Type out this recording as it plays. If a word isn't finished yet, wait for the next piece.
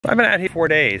I've been out here 4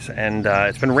 days, and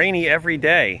it's been rainy every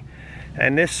day,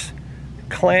 and this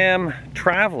CLAM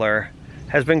Traveler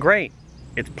has been great.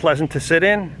 It's pleasant to sit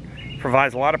in,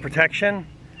 provides a lot of protection,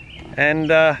 and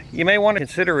you may want to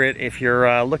consider it if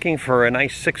you're looking for a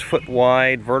nice 6-foot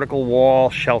wide vertical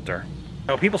wall shelter.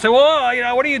 So people say, well, you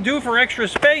know, what do you do for extra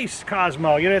space,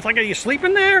 Cosmo? You know, it's like, are you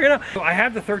sleeping there? You know, I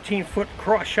have the 13-foot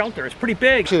cross shelter. It's pretty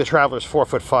big. See, the Traveler's 4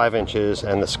 foot 5 inches,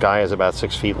 and the sky is about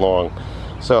 6 feet long.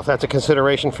 So if that's a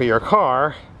consideration for your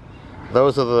car,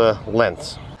 those are the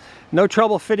lengths. No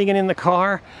trouble fitting it in the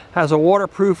car. Has a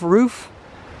waterproof roof,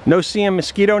 no CM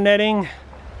mosquito netting,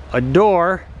 a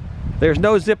door. There's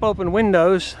no zip open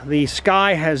windows. The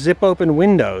Sky has zip open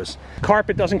windows.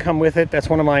 Carpet doesn't come with it. That's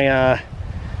one of my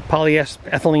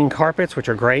polyethylene carpets, which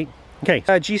are great. Okay,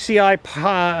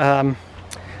 GCI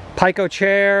Pico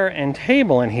chair and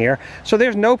table in here, so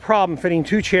there's no problem fitting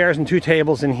 2 chairs and 2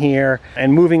 tables in here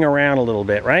and moving around a little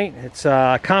bit, right? It's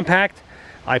compact.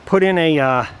 I put in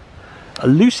a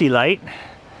Lucy light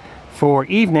for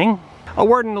evening. A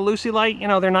word in the Lucy light, you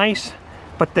know, they're nice,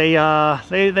 but they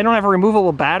don't have a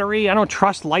removable battery. I don't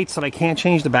trust lights that I can't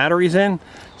change the batteries in,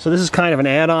 so this is kind of an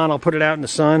add-on. I'll put it out in the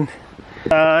sun.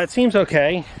 It seems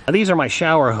okay. These are my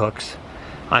shower hooks.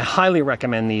 I highly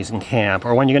recommend these in camp,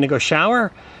 or when you're going to go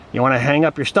shower, you want to hang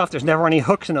up your stuff. There's never any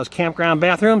hooks in those campground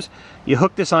bathrooms. You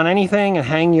hook this on anything and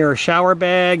hang your shower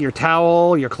bag, your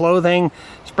towel, your clothing.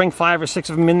 Just bring 5 or 6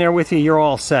 of them in there with you, you're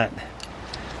all set.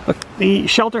 Look, the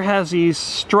shelter has these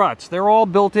struts. They're all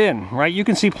built in, right? You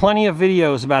can see plenty of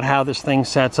videos about how this thing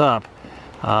sets up.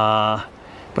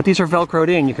 But these are Velcroed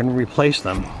in. You can replace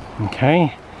them,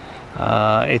 okay?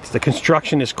 The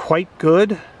construction is quite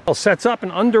good. It sets up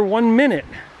in under 1 minute,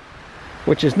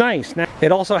 which is nice. Now,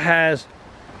 it also has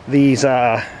these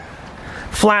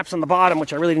flaps on the bottom,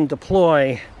 which I really didn't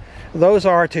deploy. Those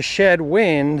are to shed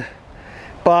wind,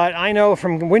 but I know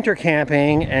from winter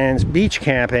camping and beach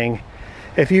camping,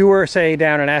 if you were, say,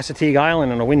 down at Assateague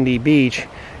Island on a windy beach,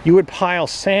 you would pile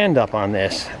sand up on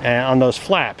this, on those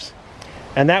flaps,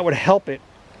 and that would help it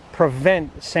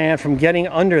prevent sand from getting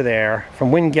under there,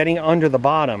 from wind getting under the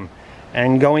bottom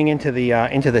and going into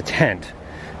the tent.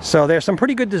 So there's some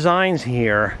pretty good designs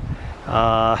here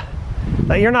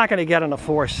that you're not going to get on a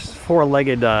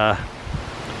four-legged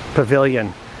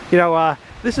pavilion. You know,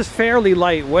 this is fairly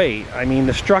lightweight. I mean,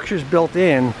 the structure's built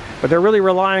in, but they're really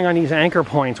relying on these anchor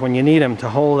points when you need them to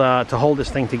hold this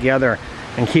thing together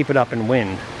and keep it up in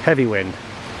wind, heavy wind.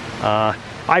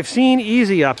 I've seen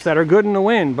easy ups that are good in the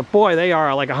wind, but boy, they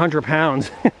are like 100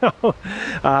 pounds.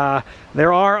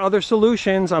 There are other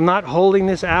solutions. I'm not holding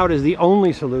this out as the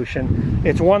only solution.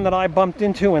 It's one that I bumped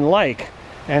into and like.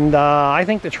 And I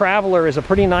think the Traveler is a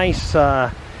pretty nice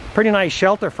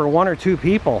shelter for 1 or 2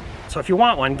 people. So if you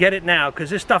want one, get it now, because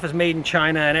this stuff is made in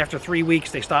China, and after 3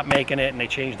 weeks they stopped making it and they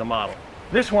changed the model.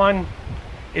 This one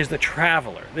is the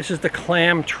Traveler. This is the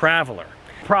CLAM Traveler.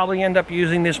 Probably end up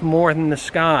using this more than the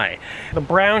Sky. The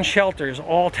brown shelters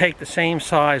all take the same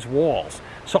size walls,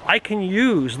 so I can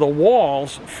use the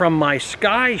walls from my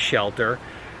Sky shelter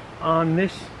on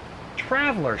this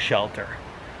Traveler shelter.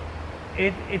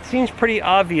 It seems pretty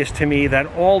obvious to me that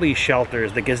all these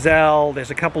shelters, the Gazelle, there's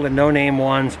a couple of no-name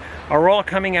ones, are all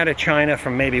coming out of China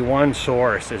from maybe one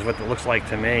source, is what it looks like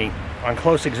to me. On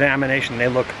close examination, they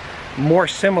look more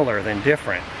similar than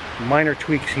different. Minor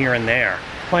tweaks here and there.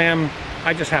 CLAM,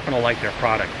 I just happen to like their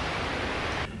product.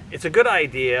 It's a good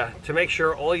idea to make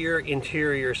sure all your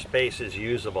interior space is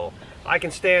usable. I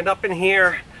can stand up in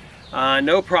here,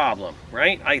 no problem,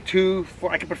 right? I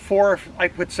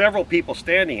put several people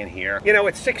standing in here. You know,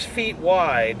 it's 6 feet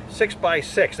wide, 6 by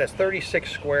 6. That's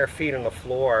 36 square feet on the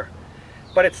floor,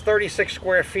 but it's 36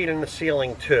 square feet in the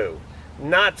ceiling too.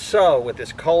 Not so with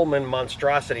this Coleman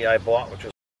monstrosity I bought, which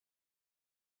was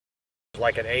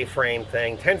like an A-frame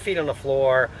thing, 10 feet on the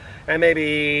floor and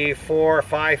maybe 4 or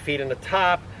 5 feet in the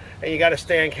top, and you got to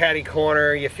stand catty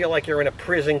corner. You feel like you're in a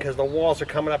prison because the walls are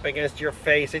coming up against your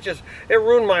face. It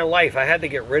ruined my life. I had to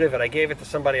get rid of it. I gave it to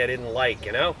somebody I didn't like,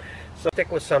 you know? So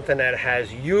stick with something that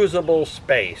has usable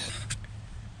space.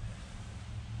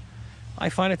 I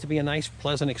find it to be a nice,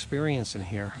 pleasant experience in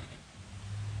here.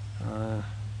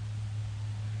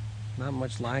 Not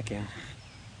much lacking.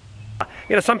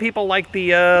 You know, some people like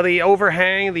the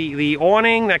overhang, the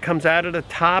awning that comes out of the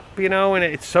top, you know, and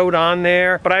it's sewed on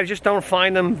there. But I just don't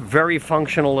find them very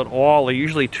functional at all. They're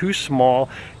usually too small.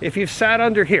 If you've sat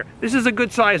under here, this is a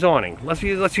good size awning. Let's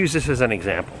use this as an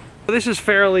example. This is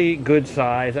fairly good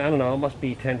size. I don't know, it must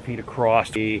be 10 feet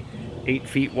across, 8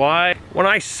 feet wide. When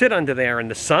I sit under there in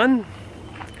the sun,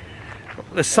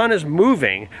 the sun is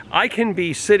moving, I can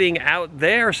be sitting out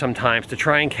there sometimes to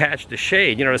try and catch the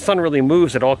shade. You know, the sun really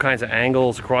moves at all kinds of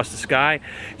angles across the sky.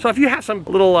 So if you have some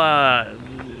little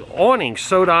awning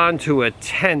sewed onto a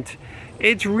tent,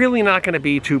 it's really not going to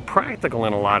be too practical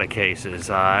in a lot of cases.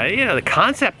 You know, the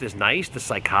concept is nice, the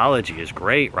psychology is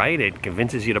great, right? It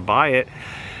convinces you to buy it.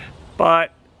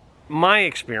 But my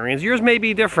experience, yours may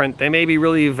be different. They may be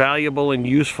really valuable and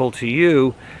useful to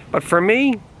you, but for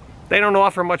me, they don't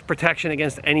offer much protection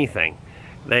against anything.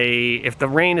 If the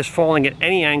rain is falling at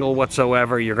any angle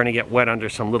whatsoever, you're going to get wet under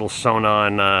some little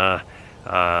sewn-on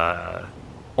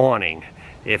awning.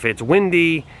 If it's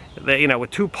windy, you know,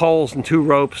 with 2 poles and 2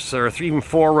 ropes, or even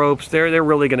 4 ropes, they're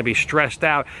really going to be stressed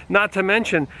out. Not to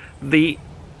mention the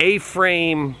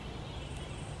A-frame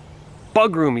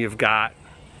bug room you've got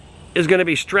is going to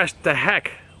be stressed to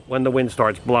heck when the wind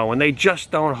starts blowing. They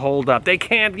just don't hold up. They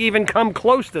can't even come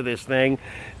close to this thing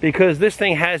because this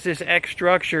thing has this X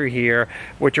structure here,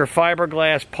 which are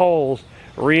fiberglass poles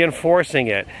reinforcing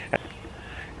it.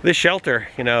 This shelter,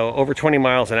 you know, over 20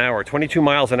 miles an hour, 22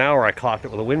 miles an hour I clocked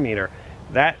it with a wind meter.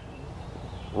 That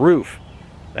roof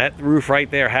right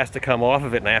there has to come off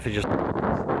of it, and I have to just...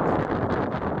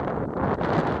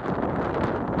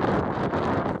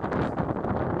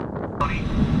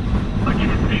 A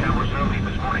chance of showers early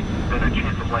this morning, then a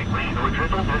chance of light rain or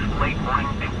drizzle this late morning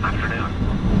and afternoon.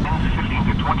 Winds 15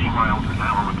 to 20 miles an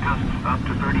hour with gusts up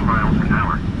to 30 miles an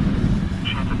hour.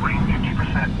 Chance of rain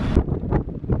 50%.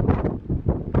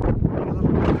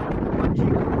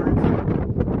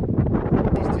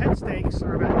 These tent stakes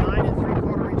are about 9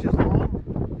 3/4 inches long.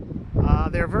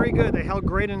 They're very good. They held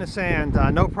great in the sand.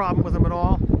 No problem with them at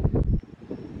all.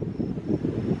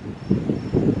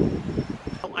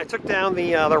 I took down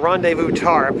the rendezvous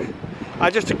tarp. I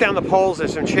just took down the poles.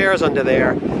 There's some chairs under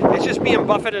there. It's just being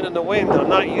buffeted in the wind. I'm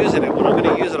not using it. When I'm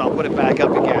going to use it, I'll put it back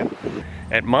up again.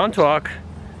 At Montauk,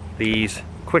 these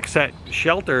QuickSet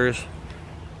shelters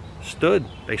stood.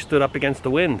 They stood up against the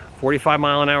wind.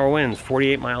 45-mile-an-hour winds,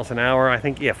 48 miles an hour. I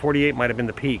think, yeah, 48 might have been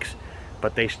the peaks.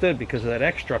 But they stood because of that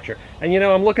X structure. And you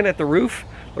know, I'm looking at the roof.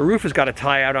 The roof has got a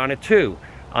tie out on it too.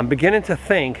 I'm beginning to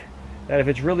think that if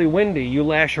it's really windy, you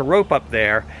lash a rope up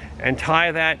there and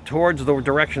tie that towards the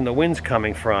direction the wind's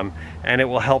coming from, and it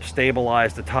will help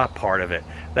stabilize the top part of it.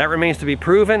 That remains to be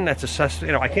proven. That's assessed.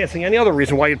 You know, I can't see any other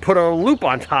reason why you'd put a loop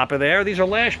on top of there. These are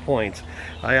lash points.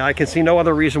 I can see no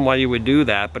other reason why you would do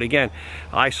that. But again,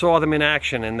 I saw them in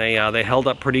action, and they held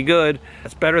up pretty good.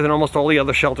 It's better than almost all the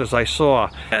other shelters I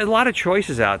saw. A lot of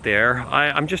choices out there.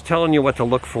 I'm just telling you what to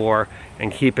look for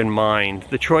and keep in mind.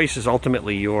 The choice is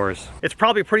ultimately yours. It's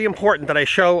probably pretty important that I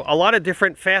show a lot of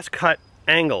different fast cut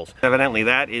angles. Evidently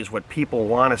that is what people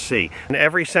want to see in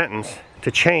every sentence, to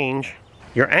change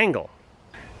your angle.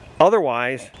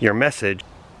 Otherwise, your message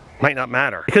might not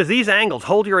matter, because these angles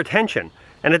hold your attention,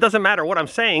 and it doesn't matter what I'm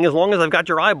saying as long as I've got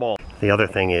your eyeball. The other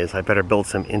thing is, I better build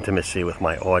some intimacy with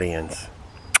my audience.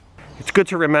 It's good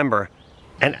to remember,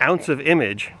 an ounce of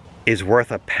image is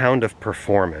worth a pound of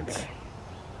performance.